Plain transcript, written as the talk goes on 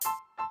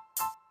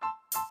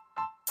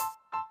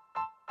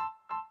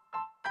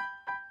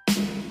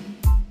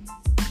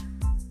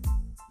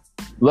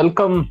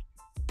Welcome.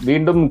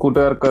 വീണ്ടും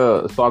കൂട്ടുകാർക്ക്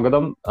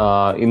സ്വാഗതം.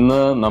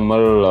 ഇന്ന്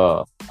നമ്മൾ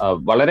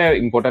വളരെ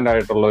ഇമ്പോർട്ടന്റ്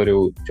ആയിട്ടുള്ള ഒരു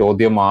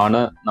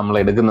ചോദ്യമാണ് നമ്മൾ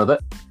എടുക്കുന്നത്.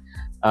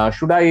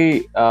 Should I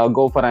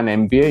go for an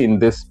MBA in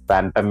this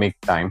pandemic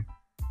time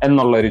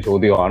എന്നുള്ള ഒരു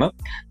ചോദ്യമാണ്.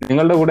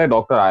 നിങ്ങളുടെ കൂടെ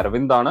ഡോക്ടർ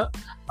അരവിന്ദ് ആണ്.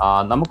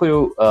 നമുക്കൊരു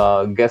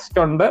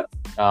ഗസ്റ്റ് ഉണ്ട്,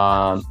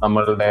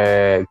 നമ്മളുടെ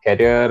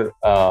കരിയർ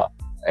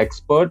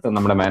എക്സ്പേർട്ട്,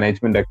 നമ്മുടെ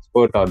മാനേജ്മെന്റ്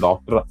എക്സ്പേർട്ട്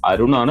ഡോക്ടർ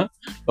അരുൺ ആണ്.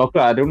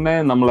 ഡോക്ടർ അരുണിനെ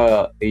നമ്മൾ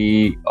ഈ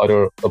ഒരു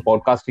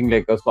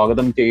പോഡ്കാസ്റ്റിംഗിലേക്ക്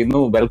സ്വാഗതം ചെയ്യുന്നു.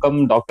 Welcome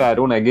doctor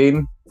Arun again.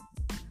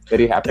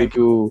 Very happy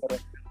to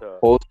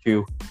host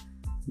U.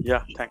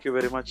 Thank you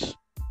very much.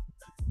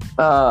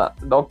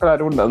 Doctor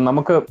Arun,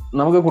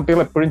 നമുക്ക്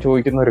കുട്ടികൾ എപ്പോഴും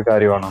ചോദിക്കുന്ന ഒരു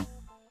കാര്യമാണ്,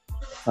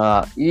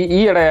 ഈ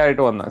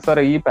ഇടയായിട്ട് വന്ന സാർ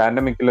ഈ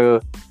പാൻഡമിക്കില്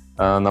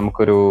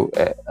നമുക്കൊരു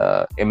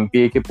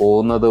MBAക്ക്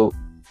പോകുന്നത്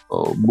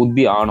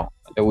ബുദ്ധിയാണോ,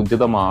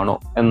 ഉചിതമാണോ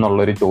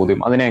എന്നുള്ളൊരു ചോദ്യം.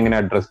 അതിനെ എങ്ങനെ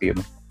അഡ്രസ്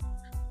ചെയ്യുന്നു?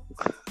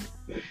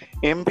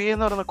 MBA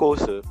എന്ന് പറയുന്ന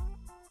കോഴ്സ്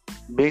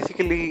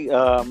ബേസിക്കലി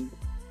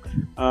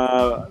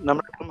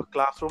നമ്മുടെ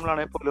ക്ലാസ്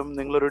റൂമിലാണെങ്കിൽ പോലും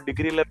നിങ്ങളൊരു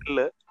ഡിഗ്രി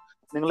ലെവലില്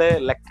നിങ്ങളെ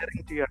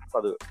ലെക്ചറിങ് ചെയ്യാണ്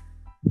പതിവ്.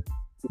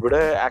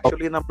 ഇവിടെ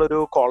ആക്ച്വലി നമ്മളൊരു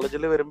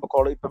കോളേജിൽ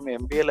വരുമ്പോൾ, ഇപ്പം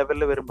MBA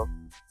ലെവലിൽ വരുമ്പം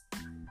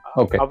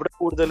അവിടെ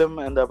കൂടുതലും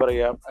എന്താ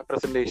പറയാ,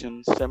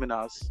 പ്രസന്റേഷൻസ്,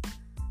 സെമിനാർസ്,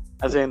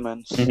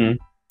 അസൈൻമെന്റ്സ്,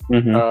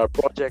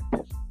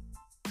 പ്രോജക്ട്,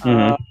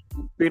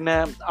 പിന്നെ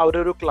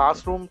അവരൊരു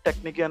ക്ലാസ് റൂം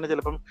ടെക്നിക്ക് തന്നെ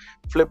ചിലപ്പം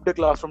ഫ്ലിപ്ഡ്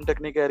ക്ലാസ് റൂം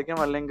ടെക്നിക്ക് ആയിരിക്കും,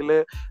 അല്ലെങ്കിൽ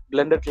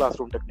ബ്ലെൻഡഡ് ക്ലാസ്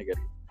റൂം ടെക്നിക്ക്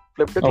ആയിരിക്കും.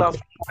 ഫ്ലിപ്ഡ് ക്ലാസ്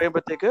റൂം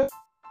പറയുമ്പോഴത്തേക്ക്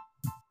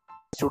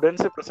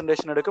സ്റ്റുഡൻസ്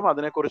പ്രസന്റേഷൻ എടുക്കും,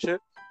 അതിനെക്കുറിച്ച്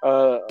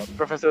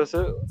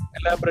പ്രൊഫസേഴ്സ്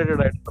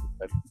എലാബറേറ്റഡ് ആയിട്ട്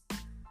സംസാരിക്കും.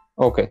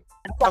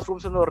 ക്ലാസ്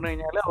റൂംസ് എന്ന് പറഞ്ഞു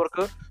കഴിഞ്ഞാൽ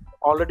അവർക്ക്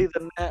ഓൾറെഡി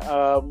തന്നെ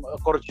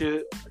കുറച്ച്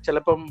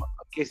ചിലപ്പം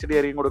കേസ് സ്റ്റഡി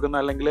ആയിരിക്കും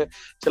കൊടുക്കുന്നത്, അല്ലെങ്കിൽ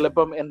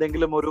ചിലപ്പം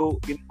എന്തെങ്കിലും ഒരു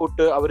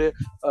ഇൻപുട്ട് അവര്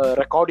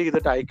റെക്കോർഡ്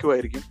ചെയ്തിട്ട്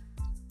അയക്കുമായിരിക്കും.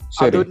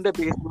 അതിന്റെ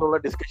ബേസിലുള്ള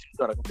ഡിസ്കഷൻസ്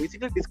നടക്കും.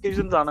 ബേസിക്കലി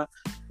ഡിസ്കഷൻസ് ആണ്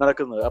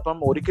നടക്കുന്നത്. അപ്പം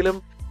ഒരിക്കലും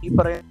ഈ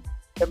പറയുന്ന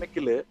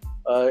പാൻഡമിക്കില്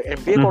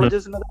MBA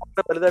കോളേജസിന്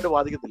വലുതായിട്ട്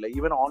ബാധിക്കത്തില്ല.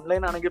 ഈവൻ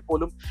ഓൺലൈൻ ആണെങ്കിൽ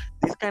പോലും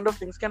these kind of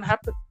things can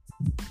happen.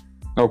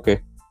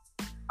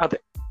 അതെ,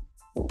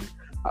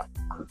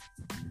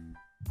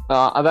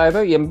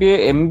 അതായത്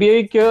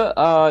MBAക്ക്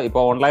ഇപ്പൊ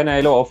ഓൺലൈൻ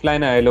ആയാലും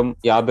ഓഫ്ലൈൻ ആയാലും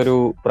യാതൊരു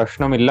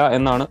പ്രശ്നമില്ല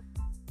എന്നാണ്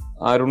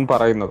അരുൺ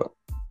പറയുന്നത്.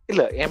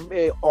 ഇല്ല,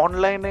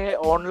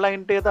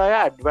 ഓൺലൈൻ്റെതായ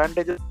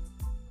അഡ്വാൻറ്റേജസ്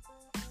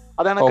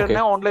അതാണ്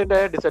തന്നെ ഓൺലൈൻ്റെ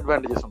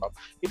ഡിസ്അഡ്വാൻറ്റേജസ് ഉണ്ടാവും.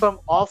 ഇപ്പം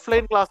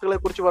ഓഫ്ലൈൻ ക്ലാസ്സുകളെ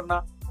കുറിച്ച്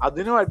പറഞ്ഞാൽ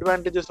അതിനും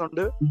അഡ്വാൻറ്റേജസ്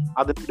ഉണ്ട്,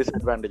 അതിനും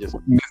ഡിസ്അഡ്വാൻറ്റേജസ്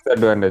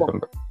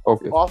ഉണ്ട്.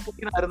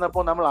 ഓഫ്ലൈൻ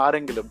ആയിരുന്നപ്പോൾ നമ്മൾ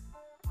ആരെങ്കിലും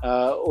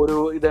ഒരു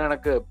ഇത്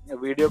കണക്ക്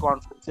വീഡിയോ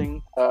കോൺഫറൻസിങ്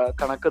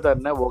കണക്ക്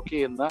തന്നെ വർക്ക്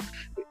ചെയ്യുന്ന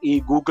ഈ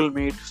ഗൂഗിൾ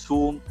മീറ്റ്,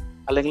 സൂം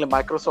അല്ലെങ്കിൽ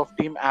മൈക്രോസോഫ്റ്റ്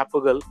ടീം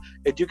ആപ്പുകൾ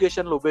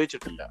എഡ്യൂക്കേഷനിൽ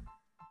ഉപയോഗിച്ചിട്ടില്ല.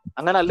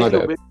 അങ്ങനെ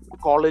അല്ലെങ്കിൽ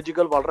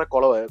കോളേജുകൾ വളരെ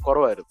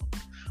കുറവായിരുന്നു.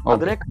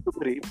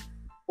 അതിനെക്കുറി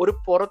ഒരു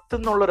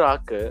പുറത്തുനിന്നുള്ള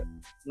ഒരാൾക്ക്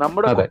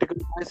നമ്മുടെ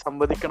കുട്ടികളുമായി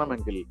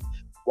സംവദിക്കണമെങ്കിൽ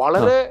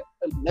വളരെ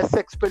ലെസ്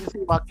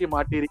എക്സ്പെൻസീവ് ആക്കി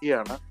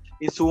മാറ്റിയിരിക്കുകയാണ്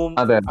ഈ സൂം,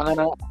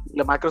 അങ്ങനെ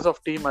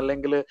മൈക്രോസോഫ്റ്റ് ടീം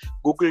അല്ലെങ്കിൽ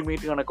ഗൂഗിൾ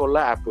മീറ്റ് കണക്കുള്ള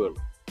ആപ്പുകൾ.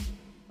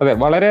 അതെ,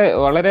 വളരെ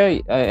വളരെ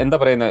എന്താ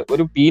പറയുന്നത്,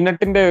 ഒരു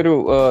പീനട്ടിന്റെ ഒരു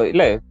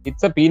ഇല്ലേ,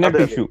 ഇറ്റ്സ് എ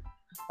പീനട്ട് ഇഷ്യൂ.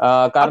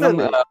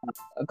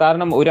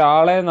 കാരണം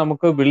ഒരാളെ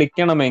നമുക്ക്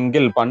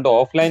വിളിക്കണമെങ്കിൽ പണ്ട്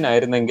ഓഫ്ലൈൻ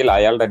ആയിരുന്നെങ്കിൽ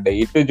അയാളുടെ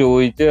ഡേറ്റ്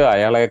ചോദിച്ച്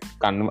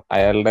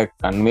അയാളുടെ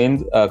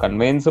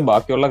കൺവെയൻസ്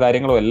ബാക്കിയുള്ള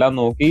കാര്യങ്ങളും എല്ലാം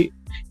നോക്കി,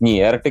 ഇനി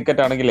എയർ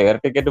ടിക്കറ്റ് ആണെങ്കിൽ എയർ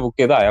ടിക്കറ്റ് ബുക്ക്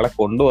ചെയ്ത് അയാളെ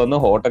കൊണ്ടുവന്ന്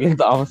ഹോട്ടലിൽ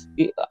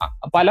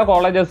പല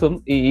കോളേജസും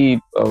ഈ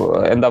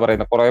എന്താ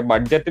പറയുന്ന കുറെ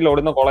ബഡ്ജറ്റിൽ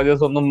ഓടുന്ന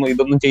കോളേജസ് ഒന്നും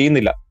ഇതൊന്നും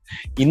ചെയ്യുന്നില്ല.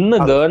 ഇന്ന്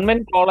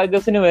ഗവൺമെന്റ്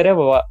കോളേജസിന് വരെ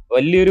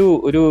വലിയൊരു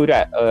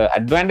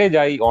അഡ്വാൻറ്റേജ്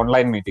ആയി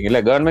ഓൺലൈൻ മീറ്റിംഗ്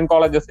അല്ലെ ഗവൺമെന്റ്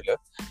കോളേജസിൽ.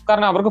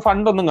 കാരണം അവർക്ക്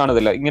ഫണ്ട് ഒന്നും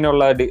കാണത്തില്ല,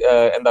 ഇങ്ങനെയുള്ള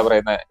എന്താ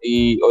പറയുന്ന ഈ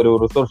ഒരു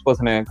റിസോഴ്സ്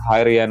പേഴ്സണെ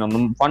ഹയർ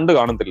ചെയ്യാനൊന്നും ഫണ്ട്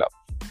കാണത്തില്ല.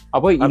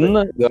 അപ്പൊ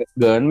ഇന്ന്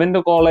ഗവൺമെന്റ്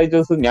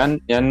കോളേജസ്,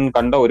 ഞാൻ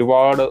കണ്ട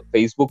ഒരുപാട്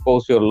ഫേസ്ബുക്ക്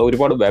പോസ്റ്റുകളിൽ,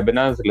 ഒരുപാട്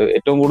വെബിനാർസിൽ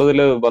ഏറ്റവും കൂടുതൽ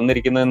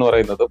വന്നിരിക്കുന്നതെന്ന്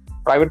പറയുന്നത്,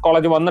 പ്രൈവറ്റ്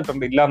കോളേജ്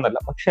വന്നിട്ടുണ്ട് ഇല്ല എന്നല്ല,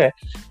 പക്ഷെ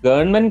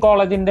ഗവൺമെന്റ്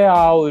കോളേജിന്റെ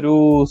ആ ഒരു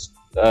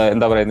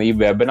എന്താ പറയുന്നത് ഈ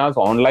വെബിനാർസ്,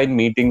 ഓൺലൈൻ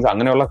മീറ്റിംഗ്സ്,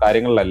 അങ്ങനെയുള്ള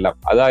കാര്യങ്ങളിലെല്ലാം,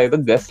 അതായത്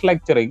ഗസ്റ്റ്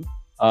ലെക്ചറിങ്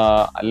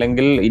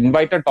അല്ലെങ്കിൽ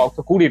ഇൻവൈറ്റഡ്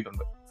ടോക്സ്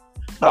കൂടിയിട്ടുണ്ട്.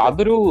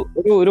 അതൊരു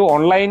ഒരു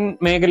ഓൺലൈൻ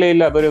മേഖലയിൽ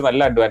അതൊരു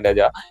നല്ല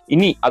അഡ്വാൻറ്റേജാ.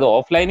 ഇനി അത്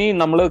ഓഫ്ലൈനിൽ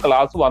നമ്മൾ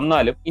ക്ലാസ്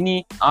വന്നാലും ഇനി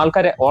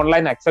ആൾക്കാരെ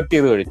ഓൺലൈൻ അക്സെപ്റ്റ്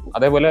ചെയ്ത് കഴിഞ്ഞു.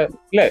 അതേപോലെ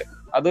അല്ലേ,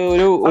 അത്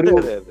ഒരു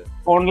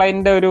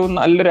ഓൺലൈനിന്റെ ഒരു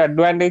നല്ലൊരു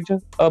അഡ്വാൻറ്റേജ്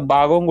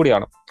ഭാഗവും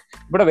കൂടിയാണ്.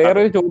 ഇവിടെ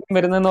വേറൊരു ചോദ്യം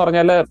വരുന്നതെന്ന്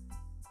പറഞ്ഞാല്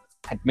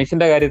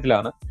അഡ്മിഷന്റെ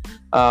കാര്യത്തിലാണ്.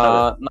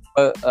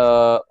 നമ്മള്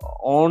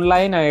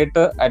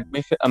ഓൺലൈനായിട്ട്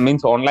അഡ്മിഷൻ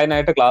മീൻസ്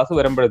ഓൺലൈനായിട്ട് ക്ലാസ്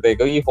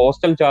വരുമ്പോഴത്തേക്ക് ഈ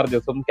ഹോസ്റ്റൽ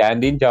ചാർജസും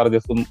ക്യാൻറ്റീൻ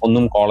ചാർജസും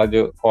ഒന്നും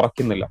കോളേജ്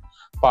കുറയ്ക്കുന്നില്ല.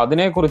 അപ്പൊ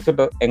അതിനെ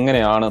കുറിച്ചിട്ട്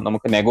എങ്ങനെയാണ്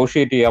നമുക്ക്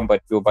നെഗോഷിയേറ്റ് ചെയ്യാൻ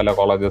പറ്റൂ പല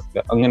കോളേജസിൽ?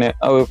 അങ്ങനെ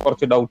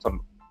കുറച്ച് ഡൗട്ട്സ്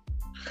ഉണ്ട്.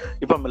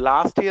 ഇപ്പം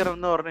ലാസ്റ്റ് ഇയർ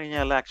എന്ന് പറഞ്ഞു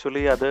കഴിഞ്ഞാൽ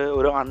ആക്ച്വലി അത്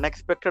ഒരു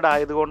അൺഎക്സ്പെക്ടഡ്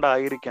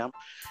ആയതുകൊണ്ടായിരിക്കാം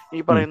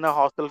ഈ പറയുന്ന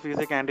ഹോസ്റ്റൽ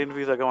ഫീസ്, ക്യാൻറ്റീൻ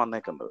ഫീസ് ഒക്കെ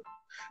വന്നേക്കുന്നത്.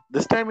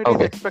 This time it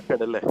is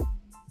expected അല്ലേ?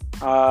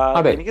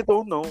 എനിക്ക്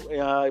തോന്നുന്നു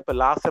ഇപ്പൊ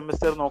ലാസ്റ്റ്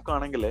സെമിസ്റ്റർ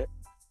നോക്കുകയാണെങ്കിൽ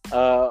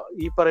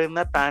ഈ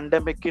പറയുന്ന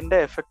പാൻഡമിക്കിന്റെ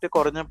എഫക്ട്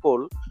കുറഞ്ഞപ്പോൾ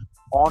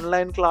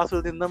ഓൺലൈൻ ക്ലാസ്സിൽ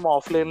നിന്നും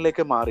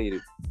ഓഫ്ലൈനിലേക്ക്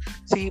മാറിയിരുന്നു.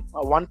 സി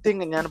വൺ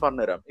തിങ് ഞാൻ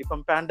പറഞ്ഞുതരാം. ഇപ്പം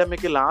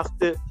പാൻഡമിക്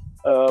ലാസ്റ്റ്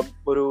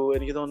ഒരു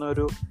എനിക്ക് തോന്നുന്നു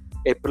ഒരു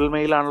ഏപ്രിൽ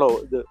മെയിലാണല്ലോ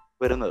ഇത്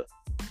വരുന്നത്.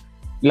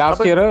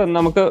 ലാസ്റ്റ് ഇയർ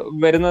നമുക്ക്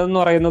വരുന്നതെന്ന്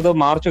പറയുന്നത്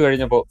മാർച്ച്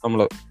കഴിഞ്ഞപ്പോ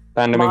നമ്മള്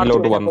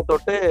പാൻഡമിക്കിലോട്ട് വന്നു.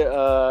 തൊട്ട്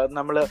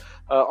നമ്മള്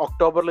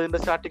ഒക്ടോബറിൽ ഇതിന്റെ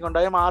സ്റ്റാർട്ടിങ്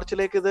ഉണ്ടായ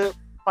മാർച്ചിലേക്ക് ഇത്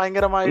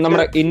ഭയങ്കരമായിട്ട്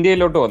നമ്മുടെ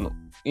ഇന്ത്യയിലോട്ട് വന്നു.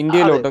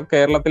 ഇന്ത്യയിലോട്ട്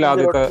കേരളത്തിൽ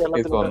ആദ്യത്തെ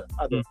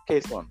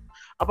കേസ് വന്നു.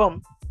 അപ്പം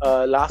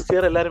ലാസ്റ്റ്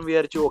ഇയർ എല്ലാരും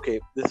വിചാരിച്ചു okay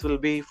this will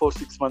be for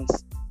 6 months,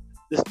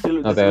 this will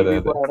be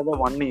for another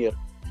 1 year.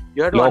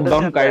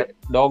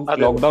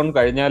 Lockdown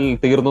കഴിഞ്ഞാൽ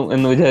തീർന്നു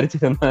എന്ന്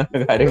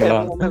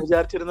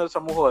വിചാരിച്ചിരുന്ന ഒരു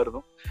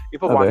സമൂഹമായിരുന്നു.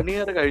 ഇപ്പൊ 1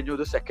 year കഴിഞ്ഞു.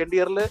 ഇത് സെക്കൻഡ്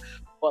ഇയറിൽ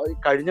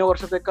കഴിഞ്ഞ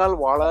വർഷത്തെക്കാൾ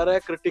വളരെ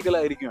ക്രിട്ടിക്കൽ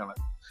ആയിരിക്കുകയാണ്.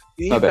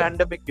 ഈ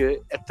പാൻഡമിക്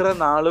എത്ര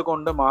നാള്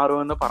കൊണ്ട്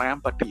മാറുമെന്ന് പറയാൻ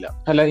പറ്റില്ല.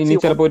 അല്ല, ഇനി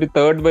ചിലപ്പോ ഒരു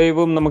തേർഡ്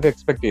വേവും നമുക്ക്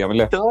എക്സ്പെക്ട് ചെയ്യാം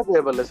അല്ലേ? തേർഡ്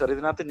വേവ് അല്ലേ സർ?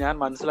 ഇതിനകത്ത് ഞാൻ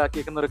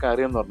മനസ്സിലാക്കിയിരിക്കുന്ന ഒരു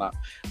കാര്യം എന്ന് പറഞ്ഞാൽ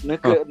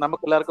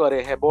നമുക്ക് എല്ലാവർക്കും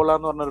അറിയാം ഹെബോള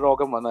എന്ന് പറഞ്ഞൊരു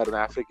രോഗം വന്നായിരുന്നു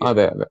ആഫ്രിക്കയിൽ.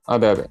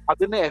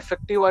 അതിന്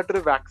എഫക്റ്റീവ്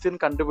ആയിട്ടൊരു വാക്സിൻ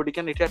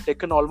കണ്ടുപിടിക്കാൻ it had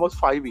taken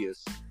almost 5 years.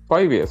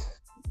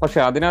 പക്ഷെ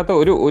അതിനകത്ത്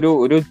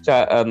ഒരു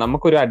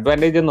നമുക്കൊരു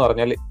അഡ്വാൻറ്റേജ് എന്ന്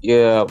പറഞ്ഞാൽ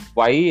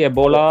why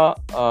Ebola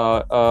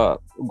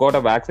got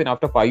a vaccine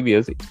after 5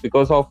 years, it's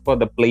because of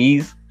the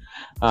place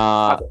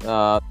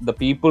the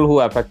people who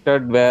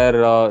affected were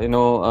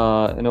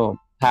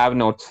have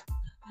nots.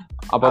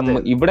 അപ്പം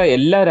ഇവിടെ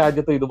എല്ലാ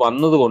രാജ്യത്തും ഇത്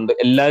വന്നതുകൊണ്ട്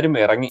എല്ലാരും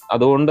ഇറങ്ങി.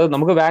 അതുകൊണ്ട്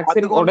നമുക്ക്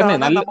വാക്സിൻ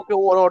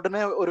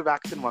ഉടനെ ഒരു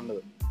വാക്സിൻ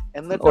വന്നത്.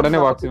 ഉടനെ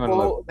വാക്സിൻ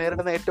വന്നത്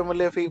നേരിടുന്ന ഏറ്റവും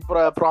വലിയ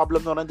പ്രോബ്ലം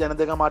എന്ന് പറഞ്ഞാൽ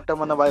ജനിതക മാറ്റം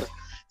വന്ന വൈറസ്.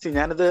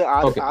 ഞാനിത്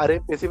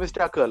ആരെയും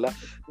പെസിമിസ്റ്റ് ആക്കുകയല്ല,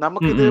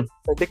 നമുക്കിത്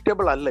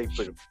പ്രഡിക്റ്റബിൾ അല്ല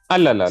ഇപ്പോഴും.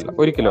 അല്ല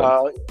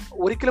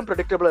ഒരിക്കലും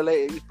പ്രഡിക്റ്റബിൾ അല്ല.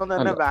 ഇപ്പം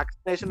തന്നെ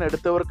വാക്സിനേഷൻ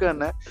എടുത്തവർക്ക്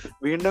തന്നെ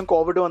വീണ്ടും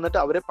കോവിഡ് വന്നിട്ട്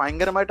അവരെ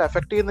ഭയങ്കരമായിട്ട്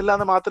എഫക്ട് ചെയ്യുന്നില്ല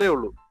എന്ന് മാത്രമേ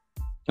ഉള്ളൂ.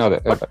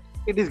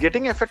 It is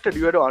getting affected.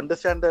 You have to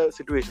understand the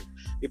situation.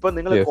 ഇപ്പൊ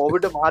നിങ്ങൾ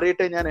കോവിഡ്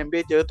മാറിയിട്ട് ഞാൻ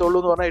MBA ചെയ്യത്തുള്ളൂ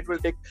എന്ന് പറഞ്ഞാൽ it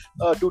will take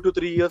 2 to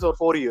 3 years or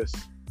 4 years.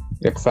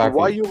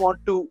 Why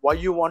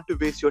you want to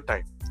waste your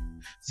time?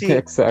 See,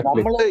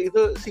 നമ്മള്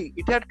ഇത്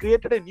it had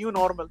created a new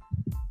normal.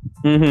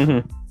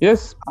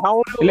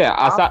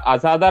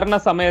 അസാധാരണ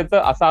സമയത്ത്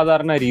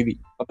അസാധാരണ രീതി,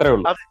 അത്രേ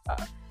ഉള്ളൂ.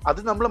 അത്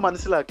നമ്മൾ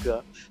മനസ്സിലാക്കുക.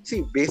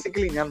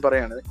 ബേസിക്കലി ഞാൻ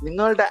പറയാണ്,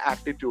 നിങ്ങളുടെ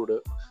ആറ്റിറ്റ്യൂഡ്,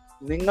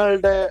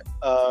 നിങ്ങളുടെ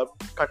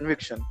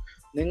കൺവിക്ഷൻ,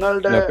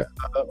 നിങ്ങളുടെ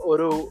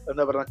ഒരു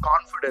എന്താ പറയുക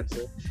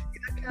കോൺഫിഡൻസ്,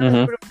 ഇതൊക്കെയാണ്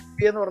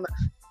എന്ന് പറഞ്ഞാൽ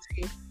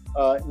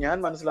ഞാൻ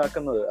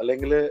മനസ്സിലാക്കുന്നത്.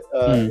 അല്ലെങ്കിൽ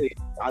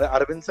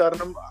അരവിന്ദ്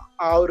സാറിനും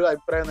ആ ഒരു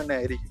അഭിപ്രായം തന്നെ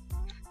ആയിരിക്കും.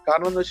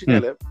 കാരണം എന്ന് വെച്ച്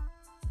കഴിഞ്ഞാല്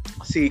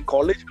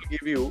college will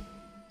give you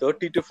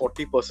 30 to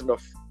 40%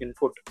 of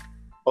input.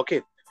 Okay,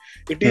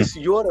 it is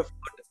your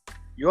effort,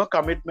 your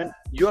commitment,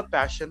 your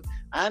passion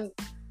and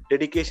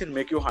dedication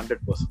make you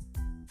 100%.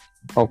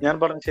 ഞാൻ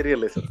പറഞ്ഞത്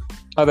ശരിയല്ലേ സർ?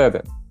 അതെ,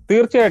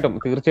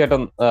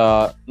 തീർച്ചയായിട്ടും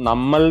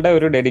നമ്മളുടെ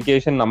ഒരു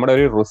ഡെഡിക്കേഷൻ, നമ്മുടെ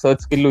ഒരു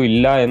റിസർച്ച് സ്കില്ലും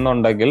ഇല്ല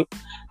എന്നുണ്ടെങ്കിൽ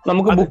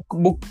നമുക്ക്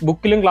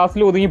ബുക്കിലും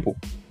ക്ലാസ്സിലും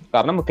ഒതുങ്ങിപ്പോകും.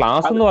 കാരണം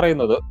ക്ലാസ് എന്ന്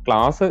പറയുന്നത്,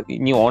 ക്ലാസ്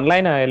ഇനി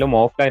ഓൺലൈൻ ആയാലും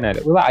ഓഫ്ലൈൻ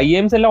ആയാലും,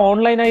 IIMs എല്ലാം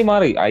ഓൺലൈനായി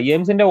മാറി.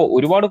 IIMsന്റെ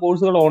ഒരുപാട്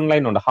കോഴ്സുകൾ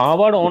ഓൺലൈൻ ഉണ്ട്.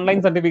 ഹാർവാർഡ് ഓൺലൈൻ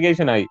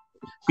സർട്ടിഫിക്കേഷൻ ആയി.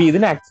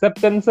 ഇതിന്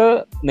അക്സെപ്റ്റൻസ്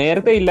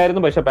നേരത്തെ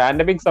ഇല്ലായിരുന്നു, പക്ഷെ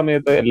പാൻഡമിക്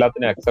സമയത്ത്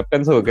എല്ലാത്തിനും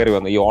അക്സെപ്റ്റൻസ് കയറി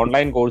വന്നു. ഈ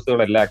ഓൺലൈൻ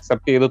കോഴ്സുകളെല്ലാം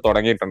അക്സെപ്റ്റ് ചെയ്ത്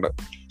തുടങ്ങിയിട്ടുണ്ട്.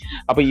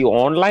 അപ്പൊ ഈ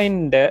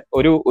ഓൺലൈനിന്റെ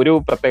ഒരു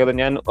പ്രത്യേകത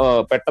ഞാൻ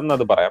പെട്ടെന്ന്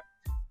അത് പറയാം.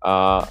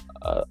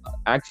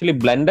 ആക്ച്വലി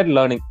ബ്ലെൻഡഡ്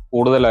ലേണിംഗ്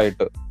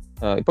കൂടുതലായിട്ട്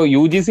ഇപ്പൊ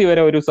UGC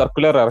വരെ ഒരു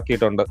സർക്കുലർ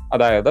ഇറക്കിയിട്ടുണ്ട്.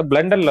 അതായത്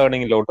ബ്ലെൻഡഡ്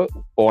ലേണിംഗിലോട്ട്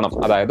പോകണം.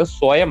 അതായത്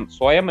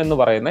സ്വയം എന്ന്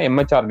പറയുന്ന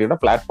MHRDയുടെ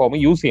പ്ലാറ്റ്ഫോം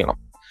യൂസ് ചെയ്യണം.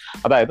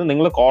 അതായത്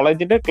നിങ്ങൾ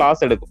കോളേജിന്റെ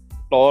ക്ലാസ് എടുക്കും,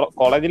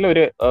 കോളേജിൽ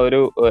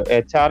ഒരു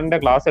HR-ന്റെ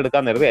ക്ലാസ്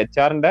എടുക്കാൻ നേരത്തെ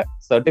HR-ന്റെ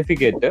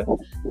സർട്ടിഫിക്കറ്റ്,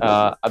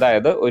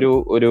 അതായത്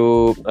ഒരു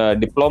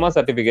ഡിപ്ലോമ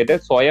സർട്ടിഫിക്കറ്റ്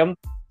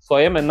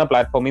സ്വയം എന്ന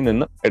പ്ലാറ്റ്ഫോമിൽ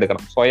നിന്ന്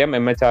എടുക്കണം. സ്വയം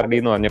MHRD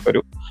എന്ന് പറഞ്ഞപ്പോ ഒരു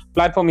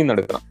പ്ലാറ്റ്ഫോമിൽ നിന്ന്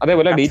എടുക്കണം.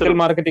 അതേപോലെ ഡിജിറ്റൽ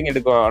മാർക്കറ്റിംഗ്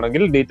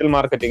എടുക്കുകയാണെങ്കിൽ ഡിജിറ്റൽ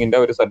മാർക്കറ്റിംഗിന്റെ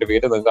ഒരു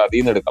സർട്ടിഫിക്കറ്റ് നിങ്ങൾക്ക് അതിൽ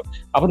നിന്ന് എടുക്കാം.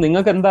 അപ്പൊ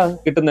നിങ്ങൾക്ക് എന്താ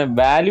കിട്ടുന്ന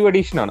വാല്യൂ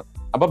അഡീഷൻ ആണ്.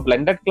 അപ്പൊ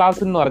ബ്ലെൻഡഡ് ക്ലാസ്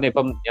എന്ന് പറഞ്ഞാൽ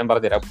ഇപ്പം ഞാൻ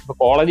പറഞ്ഞുതരാം. ഇപ്പൊ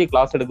കോളേജിൽ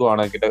ക്ലാസ്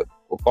എടുക്കുവാണെങ്കിൽ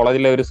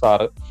കോളേജിലെ ഒരു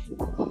സാറ്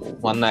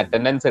വന്ന്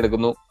അറ്റൻഡൻസ്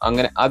എടുക്കുന്നു,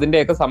 അങ്ങനെ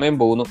അതിന്റെയൊക്കെ സമയം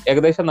പോകുന്നു.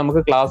 ഏകദേശം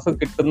നമുക്ക് ക്ലാസ്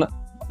കിട്ടുന്ന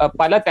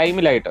പല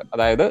ടൈമിലായിട്ട്,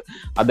 അതായത്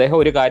അദ്ദേഹം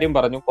ഒരു കാര്യം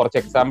പറഞ്ഞു, കുറച്ച്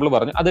എക്സാമ്പിൾ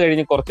പറഞ്ഞു, അത്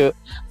കഴിഞ്ഞ് കുറച്ച്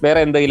വേറെ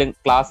എന്തെങ്കിലും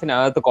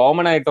ക്ലാസ്സിനകത്ത്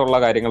കോമൺ ആയിട്ടുള്ള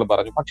കാര്യങ്ങൾ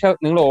പറഞ്ഞു. പക്ഷെ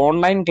നിങ്ങൾ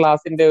ഓൺലൈൻ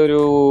ക്ലാസ്സിന്റെ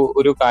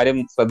ഒരു കാര്യം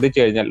ശ്രദ്ധിച്ചു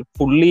കഴിഞ്ഞാൽ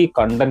ഫുള്ളി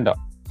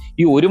കണ്ടന്റാണ്.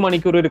 ഈ 1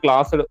 മണിക്കൂർ ഒരു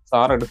ക്ലാസ്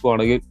സാർ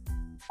എടുക്കുവാണെങ്കിൽ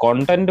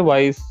കോണ്ടന്റ്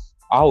വൈസ്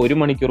ആ 1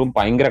 മണിക്കൂറും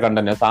ഭയങ്കര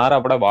കണ്ടന്റ്. സാർ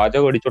അവിടെ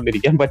വാചകം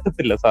അടിച്ചോണ്ടിരിക്കാൻ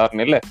പറ്റത്തില്ല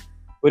സാറിന്, അല്ലേ?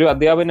 ഒരു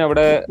അധ്യാപകന്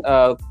അവിടെ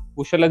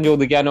കുശലം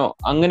ചോദിക്കാനോ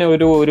അങ്ങനെ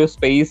ഒരു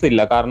സ്പേസ്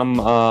ഇല്ല. കാരണം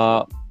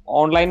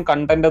ഓൺലൈൻ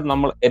കണ്ടന്റ്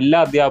നമ്മൾ എല്ലാ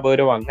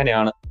അധ്യാപകരും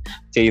അങ്ങനെയാണ്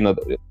ചെയ്യുന്നത്.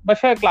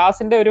 പക്ഷെ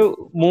ക്ലാസിന്റെ ഒരു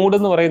മൂഡ്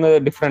എന്ന് പറയുന്നത്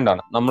ഡിഫറെന്റ്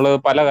ആണ്. നമ്മൾ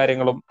പല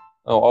കാര്യങ്ങളും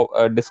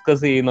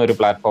ഡിസ്കസ് ചെയ്യുന്ന ഒരു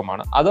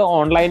പ്ലാറ്റ്ഫോമാണ്. അത്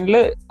ഓൺലൈനിൽ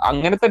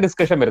അങ്ങനത്തെ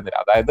ഡിസ്കഷൻ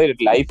വരുന്നില്ല. അതായത്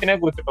ലൈഫിനെ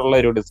കുറിച്ചിട്ടുള്ള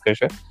ഒരു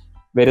ഡിസ്കഷൻ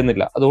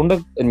വരുന്നില്ല. അതുകൊണ്ട്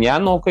ഞാൻ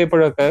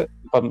നോക്കിയപ്പോഴൊക്കെ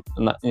ഇപ്പം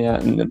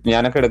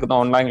ഞാനൊക്കെ എടുക്കുന്ന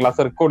ഓൺലൈൻ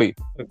ക്ലാസ്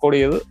റെക്കോർഡ്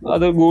ചെയ്ത്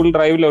അത് ഗൂഗിൾ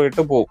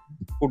ഡ്രൈവിലോട്ട് പോകും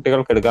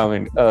കുട്ടികൾക്ക്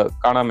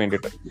കാണാൻ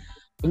വേണ്ടിയിട്ട്.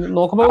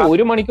 നോക്കുമ്പോൾ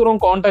 1 മണിക്കൂറും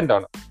കോണ്ടന്റ്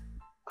ആണ്.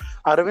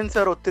 അരവിന്ദ്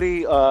സാർ ഒത്തിരി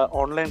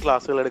ഓൺലൈൻ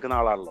ക്ലാസ്സുകൾ എടുക്കുന്ന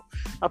ആളാണല്ലോ.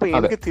 അപ്പൊ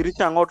എനിക്ക്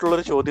തിരിച്ച് അങ്ങോട്ടുള്ള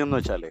ഒരു ചോദ്യം എന്ന്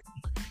വെച്ചാല്,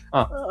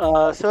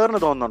 സാറിന്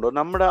തോന്നുന്നുണ്ടോ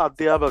നമ്മുടെ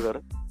അധ്യാപകർ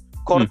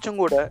കുറച്ചും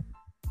കൂടെ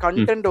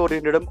കണ്ടന്റ്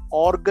ഓറിയന്റഡും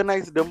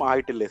ഓർഗനൈസ്ഡും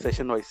ആയിട്ടില്ലേ?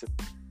 സെഷൻ വൈസ്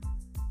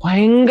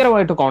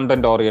ഭയങ്കരമായിട്ട്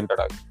കോണ്ടന്റ്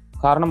ഓറിയന്റഡ് ആയി.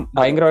 കാരണം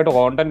ഭയങ്കരമായിട്ട്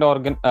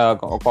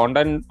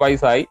കോണ്ടന്റ്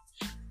വൈസ് ആയി.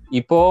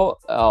 ഇപ്പോ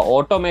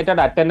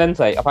ഓട്ടോമേറ്റഡ്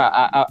അറ്റൻഡൻസ് ആയി. അപ്പൊ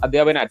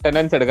അധ്യാപകന്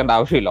അറ്റൻഡൻസ് എടുക്കേണ്ട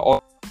ആവശ്യമില്ല.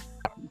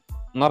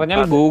 എന്ന്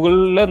പറഞ്ഞാൽ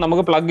ഗൂഗിളിൽ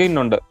നമുക്ക് പ്ലഗ് ഇൻ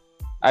ഉണ്ട്.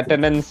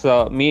 അറ്റൻഡൻസ്,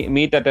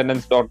 മീറ്റ്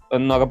അറ്റൻഡൻസ്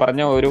എന്നൊക്കെ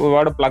പറഞ്ഞ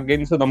ഒരുപാട് പ്ലഗ്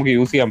ഇൻസ് നമുക്ക്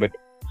യൂസ് ചെയ്യാൻ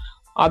പറ്റും.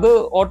 അത്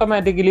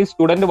ഓട്ടോമാറ്റിക്കലി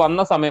സ്റ്റുഡന്റ്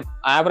വന്ന സമയം,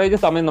 ആവറേജ്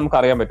സമയം നമുക്ക്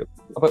അറിയാൻ പറ്റും.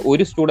 അപ്പൊ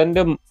ഒരു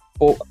സ്റ്റുഡന്റ്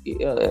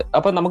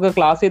അപ്പൊ നമുക്ക്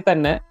ക്ലാസ്സിൽ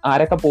തന്നെ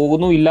ആരൊക്കെ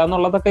പോകുന്നു ഇല്ല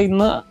എന്നുള്ളതൊക്കെ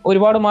ഇന്ന്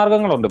ഒരുപാട്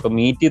മാർഗങ്ങളുണ്ട്. ഇപ്പൊ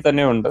മീറ്റിൽ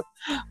തന്നെ ഉണ്ട്,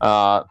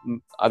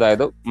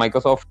 അതായത്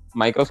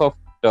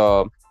മൈക്രോസോഫ്റ്റ്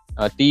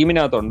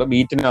ടീമിനകത്തുണ്ട്,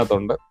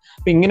 മീറ്റിനകത്തുണ്ട്.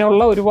 അപ്പൊ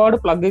ഇങ്ങനെയുള്ള ഒരുപാട്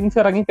പ്ലഗിൻസ്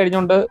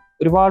ഇറങ്ങിക്കഴിഞ്ഞുകൊണ്ട്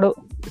ഒരുപാട്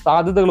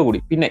സാധ്യതകൾ കൂടി.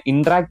 പിന്നെ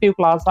ഇന്ററാക്റ്റീവ്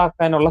ക്ലാസ്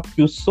ആക്കാനുള്ള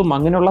ക്വിസും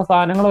അങ്ങനെയുള്ള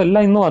സാധനങ്ങളും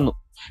എല്ലാം ഇന്ന് വന്നു.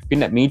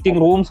 പിന്നെ മീറ്റിംഗ്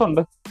റൂംസ്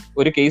ഉണ്ട്.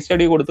 ഒരു കേസ്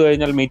സ്റ്റഡി കൊടുത്തു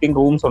കഴിഞ്ഞാൽ മീറ്റിംഗ്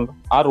റൂംസ് ഉണ്ട്.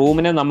 ആ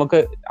റൂമിനെ നമുക്ക്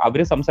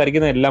അവര്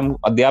സംസാരിക്കുന്ന എല്ലാം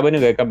അധ്യാപകന്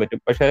കേൾക്കാൻ പറ്റും.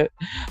 പക്ഷെ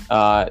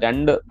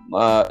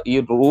ഈ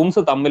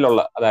റൂംസ്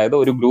തമ്മിലുള്ള, അതായത്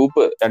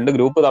രണ്ട്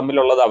ഗ്രൂപ്പ്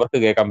തമ്മിലുള്ളത് അവർക്ക്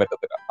കേൾക്കാൻ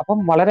പറ്റത്തില്ല. അപ്പം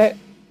വളരെ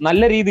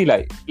നല്ല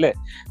രീതിയിലായി അല്ലെ?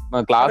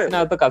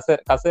 ക്ലാസ്സിനകത്ത്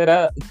കസേര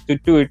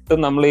ചുറ്റും ഇട്ട്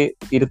നമ്മൾ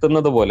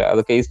ഇരുത്തുന്നത് പോലെ,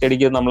 അത് കേസ്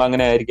സ്റ്റഡിക്ക് നമ്മൾ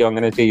അങ്ങനെ ആയിരിക്കും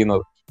അങ്ങനെ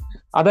ചെയ്യുന്നത്.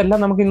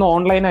 അതെല്ലാം നമുക്ക് ഇന്ന്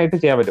ഓൺലൈനായിട്ട്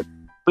ചെയ്യാൻ പറ്റും.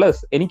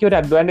 പ്ലസ് എനിക്കൊരു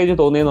അഡ്വാൻറ്റേജ്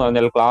തോന്നിയെന്ന്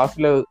പറഞ്ഞാൽ,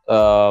 ക്ലാസ്സിൽ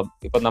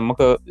ഇപ്പൊ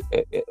നമുക്ക്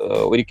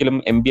ഒരിക്കലും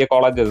MBA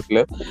കോളേജസിൽ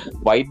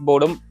വൈറ്റ്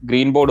ബോർഡും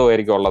ഗ്രീൻ ബോർഡും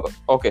ആയിരിക്കും ഉള്ളത്.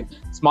 ഓക്കെ,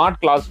 സ്മാർട്ട്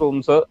ക്ലാസ്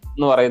റൂംസ്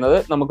എന്ന് പറയുന്നത്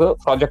നമുക്ക്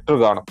പ്രൊജക്ടർ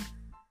കാണും,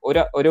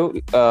 ഒരു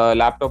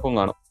ലാപ്ടോപ്പും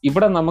കാണും.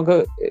 ഇവിടെ നമുക്ക്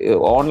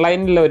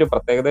ഓൺലൈനിലെ ഒരു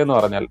പ്രത്യേകത എന്ന്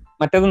പറഞ്ഞാൽ,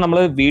 മറ്റേത് നമ്മൾ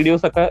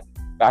വീഡിയോസ് ഒക്കെ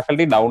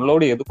ഫാക്കൽറ്റി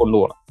ഡൗൺലോഡ് ചെയ്ത്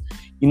കൊണ്ടുപോകണം.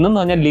 ഇന്നെന്ന്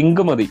പറഞ്ഞാൽ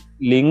ലിങ്ക് മതി.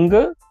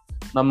 ലിങ്ക്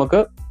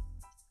നമുക്ക്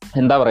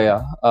എന്താ പറയാ,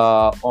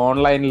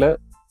 ഓൺലൈനിൽ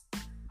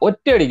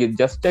ഒറ്റയടിക്ക്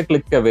just a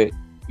click away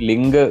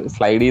link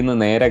സ്ലൈഡിൽ നിന്ന്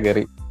നേരെ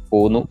കയറി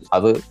പോകുന്നു.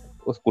 അത്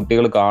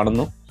കുട്ടികൾ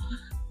കാണുന്നു.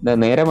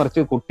 നേരെ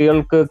മറിച്ച്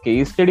കുട്ടികൾക്ക്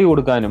കേസ് സ്റ്റഡി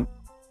കൊടുക്കാനും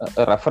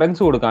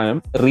റെഫറൻസ് കൊടുക്കാനും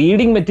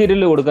റീഡിംഗ്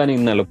മെറ്റീരിയൽ കൊടുക്കാനും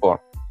ഇന്ന്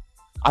എളുപ്പമാണ്.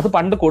 അത്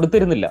പണ്ട്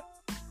കൊടുത്തിരുന്നില്ല.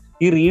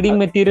 ഈ റീഡിംഗ്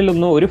മെറ്റീരിയൽ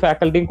ഒന്നും ഒരു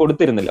ഫാക്കൽറ്റിയും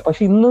കൊടുത്തിരുന്നില്ല.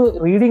 പക്ഷെ ഇന്ന്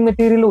റീഡിംഗ്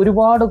മെറ്റീരിയൽ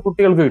ഒരുപാട്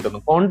കുട്ടികൾക്ക് കിട്ടുന്നു,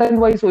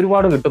 കോണ്ടന്റ് വൈസ്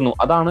ഒരുപാട് കിട്ടുന്നു.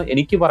 അതാണ്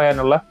എനിക്ക്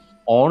പറയാനുള്ള.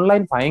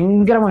 ഓൺലൈൻ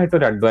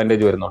ഭയങ്കരമായിട്ടൊരു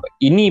അഡ്വാൻറ്റേജ് വരുന്നുണ്ട്.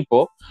 ഇനിയിപ്പോ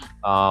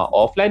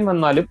ഓഫ്ലൈൻ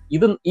വന്നാലും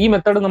ഈ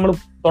മെത്തേഡ് നമ്മൾ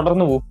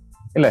തുടർന്നു പോകും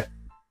അല്ലേ?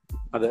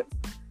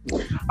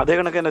 അതേ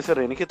കണക്ക് തന്നെ സർ,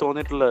 എനിക്ക്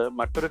തോന്നിയിട്ടുള്ള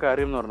മറ്റൊരു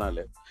കാര്യം എന്ന്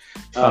പറഞ്ഞാല്,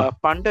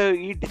 പണ്ട്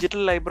ഈ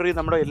ഡിജിറ്റൽ ലൈബ്രറി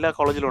നമ്മുടെ എല്ലാ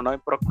കോളേജിലും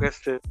ഉണ്ടാവും.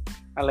 പ്രൊക്വസ്റ്റ്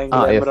അല്ലെങ്കിൽ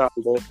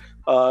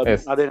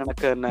അതേ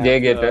കണക്ക് തന്നെ ജെ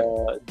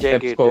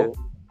ഗേറ്റ്,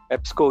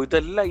 എപ്സ്കോ,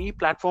 ഇതെല്ലാം ഈ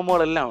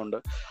പ്ലാറ്റ്ഫോമുകളെല്ലാം ഉണ്ട്.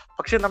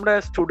 പക്ഷെ നമ്മുടെ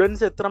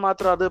സ്റ്റുഡൻസ്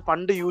എത്രമാത്രം അത്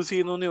പണ്ട് യൂസ്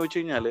ചെയ്യുന്നു എന്ന് ചോദിച്ചു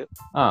കഴിഞ്ഞാല്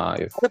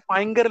അത്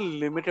ഭയങ്കര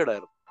ലിമിറ്റഡ്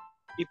ആയിരുന്നു.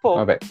 ഇപ്പോ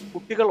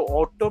കുട്ടികൾ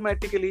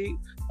ഓട്ടോമാറ്റിക്കലി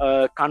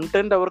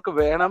കണ്ടന്റ് അവർക്ക്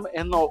വേണം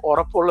എന്ന്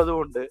ഉറപ്പുള്ളത്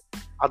കൊണ്ട്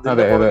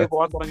അതിന്റെ പുറകെ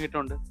പോകാൻ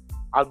തുടങ്ങിയിട്ടുണ്ട്.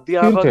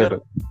 അധ്യാപകർ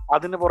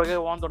അതിന്റെ പുറകെ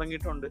പോകാൻ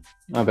തുടങ്ങിയിട്ടുണ്ട്.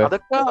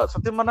 അതൊക്കെ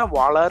സത്യം പറഞ്ഞാൽ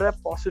വളരെ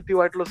പോസിറ്റീവ്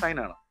ആയിട്ടുള്ള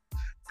സൈനാണ്.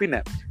 പിന്നെ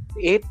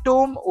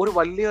ഏറ്റവും ഒരു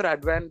വലിയൊരു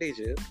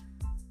അഡ്വാൻറ്റേജ്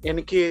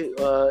എനിക്ക്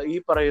ഈ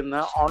പറയുന്ന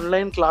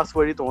ഓൺലൈൻ ക്ലാസ്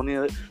വഴി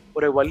തോന്നിയത്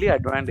ഒരു വലിയ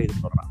അഡ്വാൻറ്റേജ്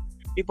എന്ന് പറഞ്ഞാൽ,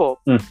 ഇപ്പോ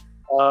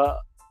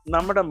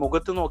നമ്മുടെ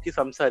മുഖത്ത് നോക്കി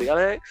സംസാരിക്കുക,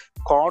 അതായത്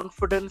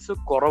കോൺഫിഡൻസ്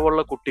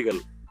കുറവുള്ള കുട്ടികൾ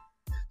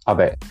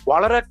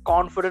വളരെ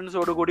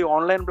കോൺഫിഡൻസോട് കൂടി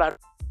ഓൺലൈൻ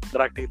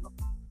പ്ലാറ്റ്ഫോം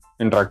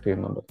ഇന്ററാക്ട്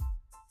ചെയ്യുന്നുണ്ട്.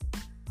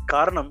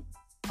 കാരണം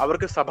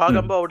അവർക്ക്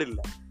സഭാകമ്പം അവിടെ ഇല്ല.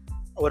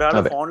 ഒരാൾ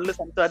ഫോണിൽ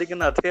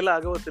സംസാരിക്കുന്ന അതേ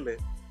ലാഘവത്തില്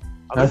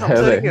അവർ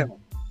സംസാരിക്കുകയാണ്.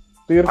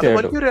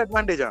 വലിയൊരു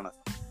അഡ്വാൻറ്റേജ് ആണ്.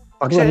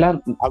 പക്ഷെ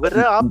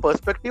അവരുടെ ആ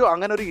പെർസ്പെക്റ്റീവ്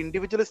അങ്ങനെ ഒരു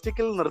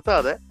ഇൻഡിവിജ്വലിസ്റ്റിക്കിൽ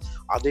നിർത്താതെ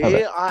അതേ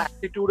ആ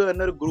ആറ്റിറ്റ്യൂഡ്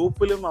തന്നെ ഒരു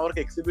ഗ്രൂപ്പിലും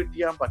അവർക്ക് എക്സിബിറ്റ്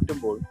ചെയ്യാൻ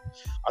പറ്റുമ്പോൾ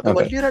അത്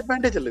വലിയൊരു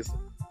അഡ്വാൻറ്റേജ് അല്ലേ സർ?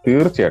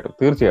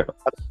 തീർച്ചയായിട്ടും.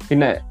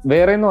 പിന്നെ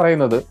വേറെ എന്ന്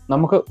പറയുന്നത്,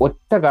 നമുക്ക്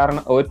ഒറ്റ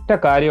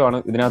കാര്യമാണ്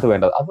ഇതിനകത്ത്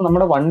വേണ്ടത്. അത്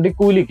നമ്മുടെ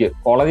വണ്ടിക്കൂലിക്ക്,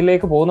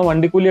 കോളേജിലേക്ക് പോകുന്ന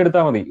വണ്ടിക്കൂലി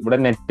എടുത്താൽ മതി. ഇവിടെ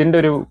നെറ്റിന്റെ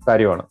ഒരു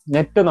കാര്യമാണ്.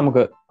 നെറ്റ്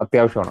നമുക്ക്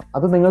അത്യാവശ്യമാണ്.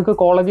 അത് നിങ്ങൾക്ക്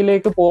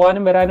കോളേജിലേക്ക്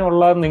പോകാനും വരാനും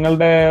ഉള്ള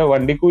നിങ്ങളുടെ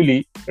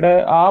വണ്ടിക്കൂലിയുടെ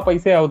ആ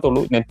പൈസ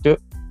ആവത്തുള്ളൂ നെറ്റ്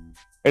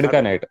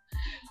എടുക്കാനായിട്ട്.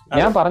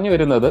 ഞാൻ പറഞ്ഞു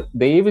വരുന്നത്,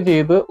 ദയവ്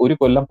ചെയ്ത് ഒരു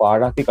കൊല്ലം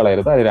പാഴാക്കി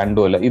കളയരുത്. അത് 2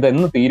 കൊല്ലം.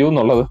 ഇതെന്ന്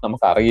തീരുമെന്നുള്ളത്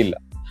നമുക്ക് അറിയില്ല.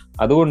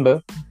 അതുകൊണ്ട്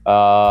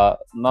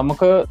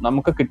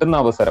നമുക്ക് കിട്ടുന്ന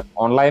അവസരം,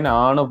 ഓൺലൈൻ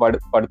ആണ്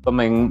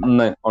പഠിത്തം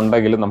എന്ന്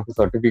ഉണ്ടെങ്കിൽ നമുക്ക്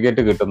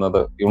സർട്ടിഫിക്കറ്റ് കിട്ടുന്നത്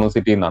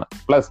യൂണിവേഴ്സിറ്റിയിൽ നിന്നാണ്.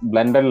 പ്ലസ്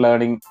ബ്ലെൻഡഡ്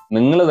ലേണിംഗ്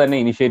നിങ്ങൾ തന്നെ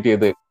ഇനിഷ്യേറ്റ്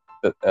ചെയ്ത്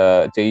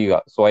ചെയ്യുക.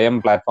 സ്വയം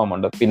പ്ലാറ്റ്ഫോം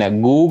ഉണ്ട്. പിന്നെ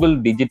ഗൂഗിൾ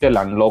ഡിജിറ്റൽ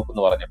അൺലോക്ക്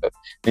എന്ന് പറഞ്ഞിട്ട്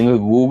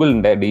നിങ്ങൾക്ക്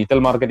ഗൂഗിളിന്റെ ഡിജിറ്റൽ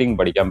മാർക്കറ്റിംഗ്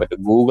പഠിക്കാൻ പറ്റും,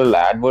 ഗൂഗിൾ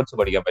ആഡ്വേർഡ്സ്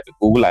പഠിക്കാൻ പറ്റും,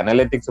 ഗൂഗിൾ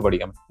അനലിറ്റിക്സ്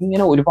പഠിക്കാൻ പറ്റും.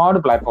 ഇങ്ങനെ ഒരുപാട്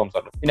പ്ലാറ്റ്ഫോംസ്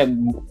ഉണ്ട്. പിന്നെ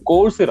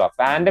കോഴ്സിറ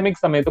പാൻഡമിക്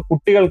സമയത്ത്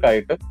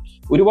കുട്ടികൾക്കായിട്ട്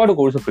ഒരുപാട്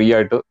കോഴ്സ് ഫ്രീ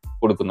ആയിട്ട്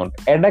കൊടുക്കുന്നുണ്ട്.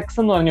 എഡെക്സ്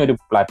എന്ന് പറഞ്ഞ ഒരു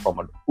പ്ലാറ്റ്ഫോം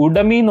ഉണ്ട്,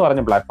 ഉഡമി എന്ന്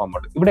പറഞ്ഞ പ്ലാറ്റ്ഫോം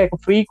ഉണ്ട്. ഇവിടെയൊക്കെ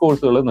ഫ്രീ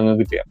കോഴ്സുകൾ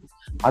നിങ്ങൾക്ക് ചെയ്യാം.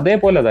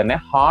 അതേപോലെ തന്നെ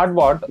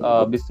ഹാർഡ്വാർഡ്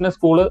ബിസിനസ്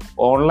സ്കൂള്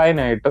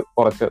ഓൺലൈനായിട്ട്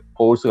കുറച്ച്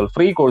കോഴ്സുകൾ,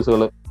 ഫ്രീ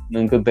കോഴ്സുകൾ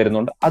നിങ്ങൾക്ക്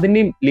തരുന്നുണ്ട്.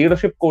 അതിന്റെയും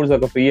ലീഡർഷിപ്പ് കോഴ്സ്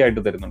ഒക്കെ ഫ്രീ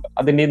ആയിട്ട് തരുന്നുണ്ട്.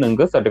 അതിന്റെയും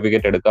നിങ്ങൾക്ക്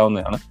സർട്ടിഫിക്കറ്റ്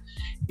എടുക്കാവുന്നതാണ്.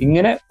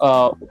 ഇങ്ങനെ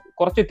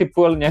കുറച്ച്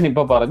ടിപ്പുകൾ ഞാൻ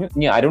ഇപ്പൊ പറഞ്ഞു.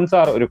 ഇനി അരുൺ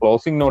സാർ ഒരു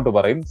ക്ലോസിംഗ് നോട്ട്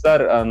പറയും.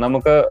 സാർ,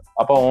 നമുക്ക്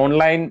അപ്പൊ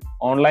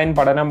ഓൺലൈൻ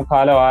പഠനം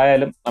കാലം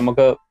ആയാലും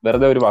നമുക്ക്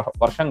വെറുതെ ഒരു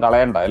വർഷം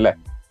കളയണ്ട അല്ലേ?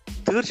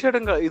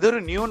 തീർച്ചയായിട്ടും ഇതൊരു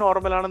ന്യൂ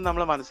നോർമൽ ആണെന്ന്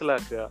നമ്മൾ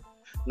മനസ്സിലാക്കുക.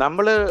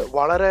 നമ്മള്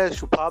വളരെ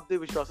ശുഭാപ്തി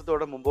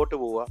വിശ്വാസത്തോടെ മുമ്പോട്ട്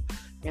പോവുക.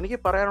 എനിക്ക്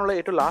പറയാനുള്ള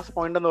ഏറ്റവും ലാസ്റ്റ്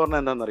പോയിന്റ് എന്ന്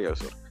പറഞ്ഞാൽ എന്താണെന്നറിയോ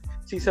സർ?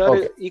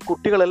 സാറ് ഈ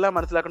കുട്ടികളെല്ലാം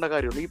മനസ്സിലാക്കേണ്ട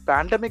കാര്യമുണ്ട്. ഈ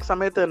പാൻഡമിക്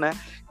സമയത്ത് തന്നെ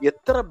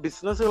എത്ര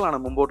ബിസിനസ്സുകളാണ്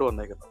മുമ്പോട്ട്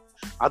വന്നേക്കുന്നത്.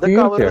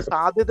 അതൊക്കെ അവരുടെ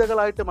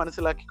സാധ്യതകളായിട്ട്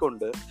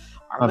മനസ്സിലാക്കിക്കൊണ്ട്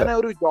അങ്ങനെ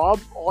ഒരു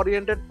ജോബ്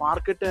ഓറിയന്റഡ്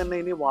മാർക്കറ്റ് തന്നെ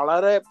ഇനി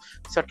വളരെ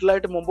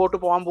സെറ്റിലായിട്ട് മുമ്പോട്ട്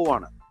പോകാൻ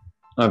പോവാണ്.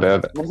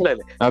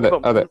 മനസ്സിലായില്ലേ?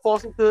 ഇപ്പം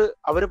ഇൻഫോസിസ്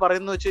അവര്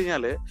പറയുന്നത് വെച്ച്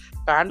കഴിഞ്ഞാല്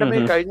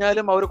പാൻഡമിക്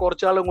കഴിഞ്ഞാലും അവർ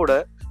കുറച്ചാളും കൂടെ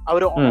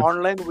അവർ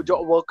ഓൺലൈൻ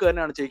വർക്ക്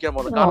തന്നെയാണ് ചെയ്യിക്കാൻ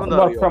പോകുന്നത്. കാരണം എന്താ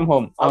പറയുക,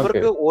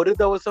 അവർക്ക് ഒരു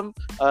ദിവസം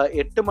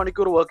 8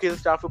 മണിക്കൂർ വർക്ക്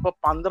ചെയ്യുന്ന സ്റ്റാഫ് ഇപ്പൊ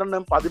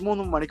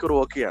 12-13 മണിക്കൂർ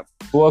വർക്ക് ചെയ്യാണ്.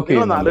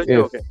 നിങ്ങളൊന്ന് ആലോചിച്ച്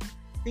നോക്കെ.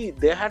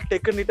 They had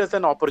taken it as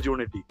an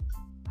opportunity.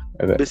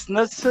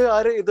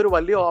 ബിസിനസ്സുകാർ ഇതൊരു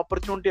വലിയ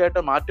ഓപ്പർച്യൂണിറ്റി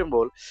ആയിട്ട്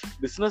മാറ്റുമ്പോൾ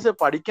ബിസിനസ്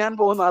പഠിക്കാൻ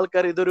പോകുന്ന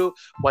ആൾക്കാർ ഇതൊരു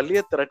വലിയ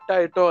ത്രെറ്റ്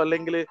ആയിട്ടോ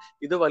അല്ലെങ്കിൽ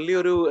ഇത്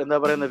വലിയൊരു എന്താ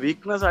പറയുന്ന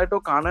വീക്ക്നെസ് ആയിട്ടോ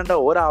കാണേണ്ട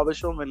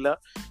ഒരാവശ്യവുമില്ല.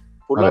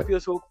 Pull up your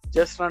socks,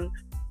 just run,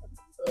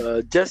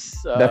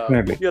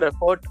 put your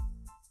effort,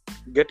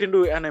 get into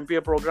an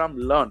MPA program,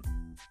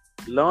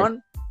 learn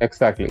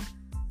exactly,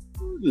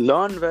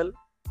 learn well,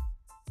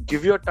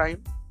 give your time,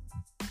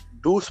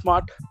 do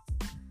smart,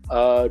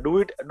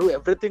 do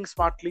everything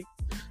smartly,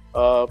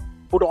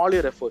 put all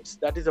your efforts.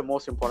 That is the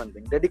most important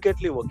thing.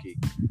 Dedicatedly work ചെയ്യും.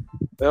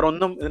 വേറെ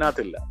ഒന്നും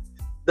ഇതിനകത്തില്ല.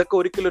 ഇതൊക്കെ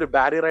ഒരിക്കലും ഒരു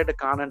barrier ആയിട്ട്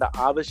കാണേണ്ട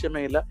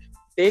ആവശ്യമേ ഇല്ല.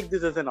 Take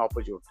this as an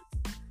opportunity.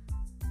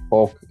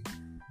 Okay,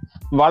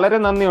 വളരെ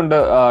നന്ദിയുണ്ട്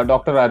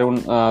ഡോക്ടർ അരുൺ.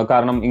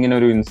 കാരണം ഇങ്ങനെ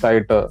ഒരു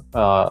ഇൻസൈറ്റ്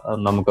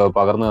നമുക്ക്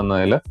പകർന്നു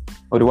തന്നതിൽ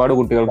ഒരുപാട്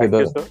കുട്ടികൾക്ക്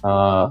ഇത്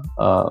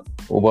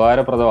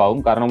ഉപകാരപ്രദമാവും.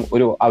 കാരണം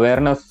ഒരു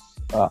അവയർനെസ്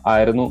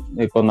ആയിരുന്നു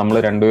ഇപ്പൊ നമ്മൾ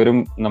രണ്ടുപേരും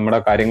നമ്മുടെ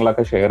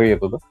കാര്യങ്ങളൊക്കെ ഷെയർ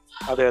ചെയ്തത്.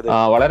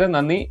 വളരെ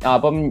നന്ദി.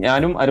 അപ്പം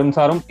ഞാനും അരുൺ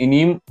സാറും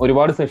ഇനിയും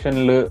ഒരുപാട്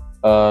സെഷനിൽ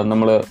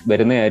നമ്മൾ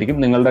വരുന്നതായിരിക്കും.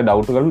 നിങ്ങളുടെ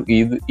ഡൗട്ടുകൾ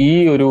ഈ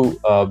ഒരു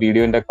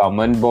വീഡിയോന്റെ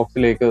കമന്റ്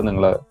ബോക്സിലേക്ക്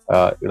നിങ്ങൾ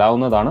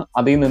ഇടാവുന്നതാണ്.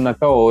 അതിൽ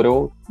നിന്നൊക്കെ ഓരോ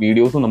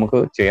വീഡിയോസും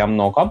നമുക്ക് ചെയ്യാൻ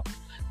നോക്കാം.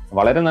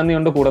 വളരെ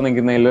നന്ദിയുണ്ട് കൂടെ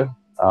നിൽക്കുന്നതിൽ.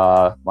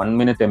 1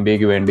 minute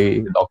MBAക്ക് വേണ്ടി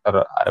doctor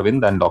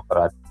Aravind and doctor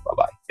Arun.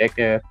 Bye, take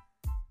care.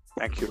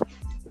 Thank you.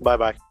 Bye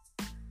by.